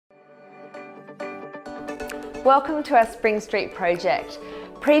Welcome to our Spring Street project.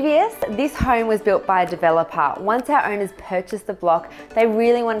 This home was built by a developer. Once our owners purchased the block, they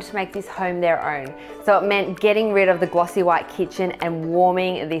really wanted to make this home their own. So it meant getting rid of the glossy white kitchen and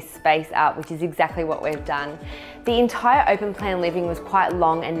warming this space up, which is exactly what we've done. The entire open plan living was quite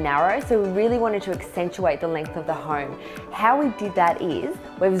long and narrow, so we really wanted to accentuate the length of the home. How we did that is,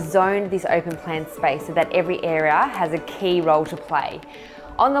 we've zoned this open plan space so that every area has a key role to play.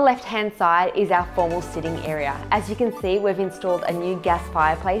 On the left-hand side is our formal sitting area. As you can see, we've installed a new gas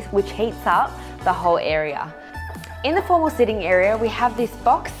fireplace which heats up the whole area. In the formal sitting area, we have this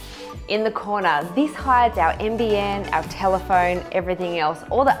box in the corner. This hides our NBN, our telephone, everything else,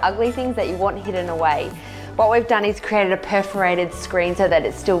 all the ugly things that you want hidden away. What we've done is created a perforated screen so that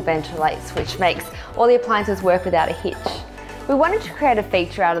it still ventilates, which makes all the appliances work without a hitch. We wanted to create a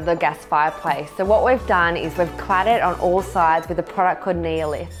feature out of the gas fireplace, so what we've done is we've clad it on all sides with a product called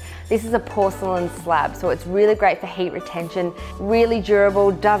Neolith. This is a porcelain slab, so it's really great for heat retention, really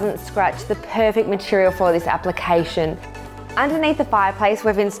durable, doesn't scratch, the perfect material for this application. Underneath the fireplace,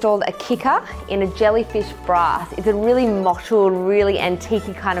 we've installed a kicker in a jellyfish brass. It's a really mottled, really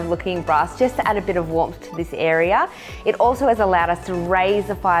antique kind of looking brass, just to add a bit of warmth to this area. It also has allowed us to raise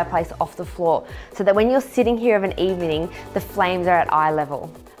the fireplace off the floor, so that when you're sitting here of an evening, the flames are at eye level.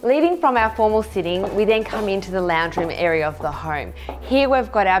 Leading from our formal sitting, we then come into the lounge room area of the home. Here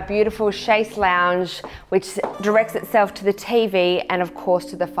we've got our beautiful chaise lounge, which directs itself to the TV and of course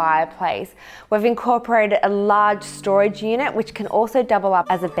to the fireplace. We've incorporated a large storage unit, which can also double up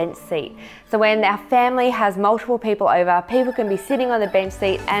as a bench seat. So when our family has multiple people over, people can be sitting on the bench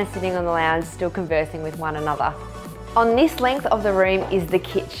seat and sitting on the lounge, still conversing with one another. On this length of the room is the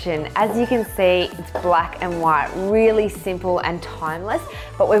kitchen. As you can see, it's black and white, really simple and timeless,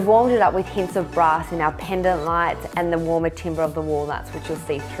 but we've warmed it up with hints of brass in our pendant lights and the warmer timber of the walnuts, which you'll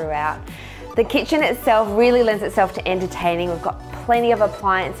see throughout. The kitchen itself really lends itself to entertaining. We've got plenty of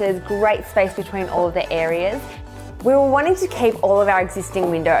appliances, great space between all of the areas. We were wanting to keep all of our existing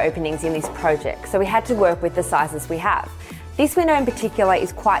window openings in this project, so we had to work with the sizes we have. This window in particular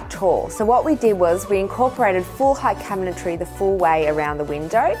is quite tall, so what we did was we incorporated full height cabinetry the full way around the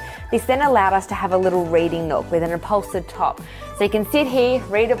window. This then allowed us to have a little reading nook with an upholstered top. So you can sit here,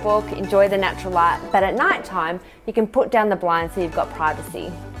 read a book, enjoy the natural light, but at night time you can put down the blinds so you've got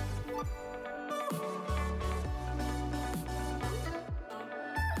privacy.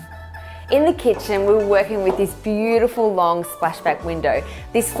 In the kitchen, we were working with this beautiful long splashback window.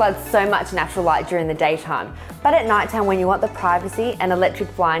 This floods so much natural light during the daytime, but at nighttime when you want the privacy, an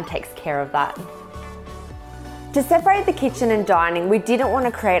electric blind takes care of that. To separate the kitchen and dining, we didn't want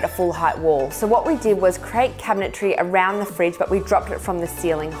to create a full height wall, so what we did was create cabinetry around the fridge, but we dropped it from the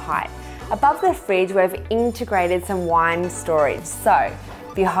ceiling height. Above the fridge, we've integrated some wine storage. So,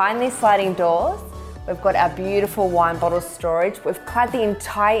 behind these sliding doors, we've got our beautiful wine bottle storage. We've clad the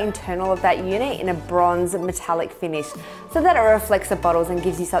entire internal of that unit in a bronze metallic finish so that it reflects the bottles and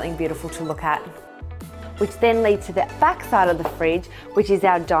gives you something beautiful to look at. Which then leads to the back side of the fridge, which is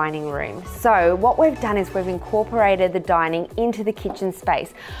our dining room. So what we've done is we've incorporated the dining into the kitchen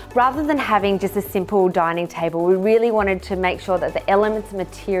space. Rather than having just a simple dining table, we really wanted to make sure that the elements and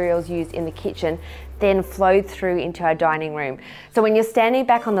materials used in the kitchen then flowed through into our dining room. So when you're standing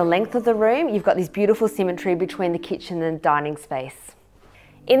back on the length of the room, you've got this beautiful symmetry between the kitchen and the dining space.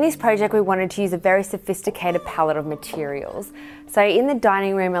 In this project, we wanted to use a very sophisticated palette of materials. So in the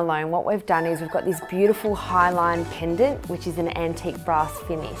dining room alone, what we've done is we've got this beautiful high-line pendant, which is an antique brass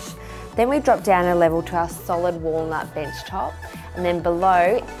finish. Then we drop down a level to our solid walnut bench top, and then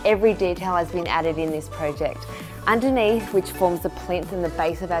below, every detail has been added in this project. Underneath, which forms the plinth and the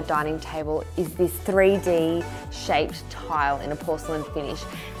base of our dining table, is this 3D shaped tile in a porcelain finish.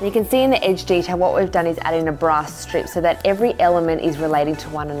 And you can see in the edge detail what we've done is add in a brass strip so that every element is relating to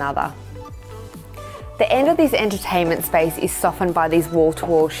one another. The end of this entertainment space is softened by these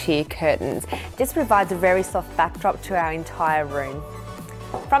wall-to-wall sheer curtains. This provides a very soft backdrop to our entire room.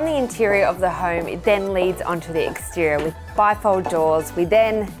 From the interior of the home, it then leads onto the exterior with bifold doors. We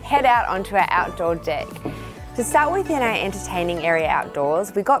then head out onto our outdoor deck. To start with, in our entertaining area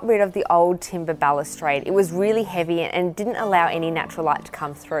outdoors, we got rid of the old timber balustrade. It was really heavy and didn't allow any natural light to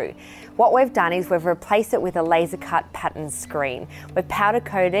come through. What we've done is we've replaced it with a laser cut pattern screen. We've powder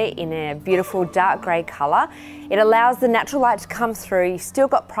coated it in a beautiful dark grey colour. It allows the natural light to come through, you've still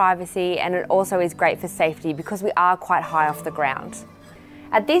got privacy, and it also is great for safety because we are quite high off the ground.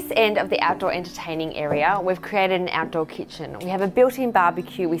 At this end of the outdoor entertaining area, we've created an outdoor kitchen. We have a built-in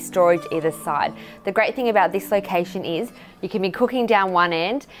barbecue with storage either side. The great thing about this location is you can be cooking down one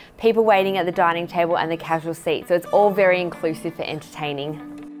end, people waiting at the dining table and the casual seat, so it's all very inclusive for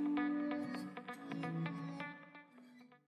entertaining.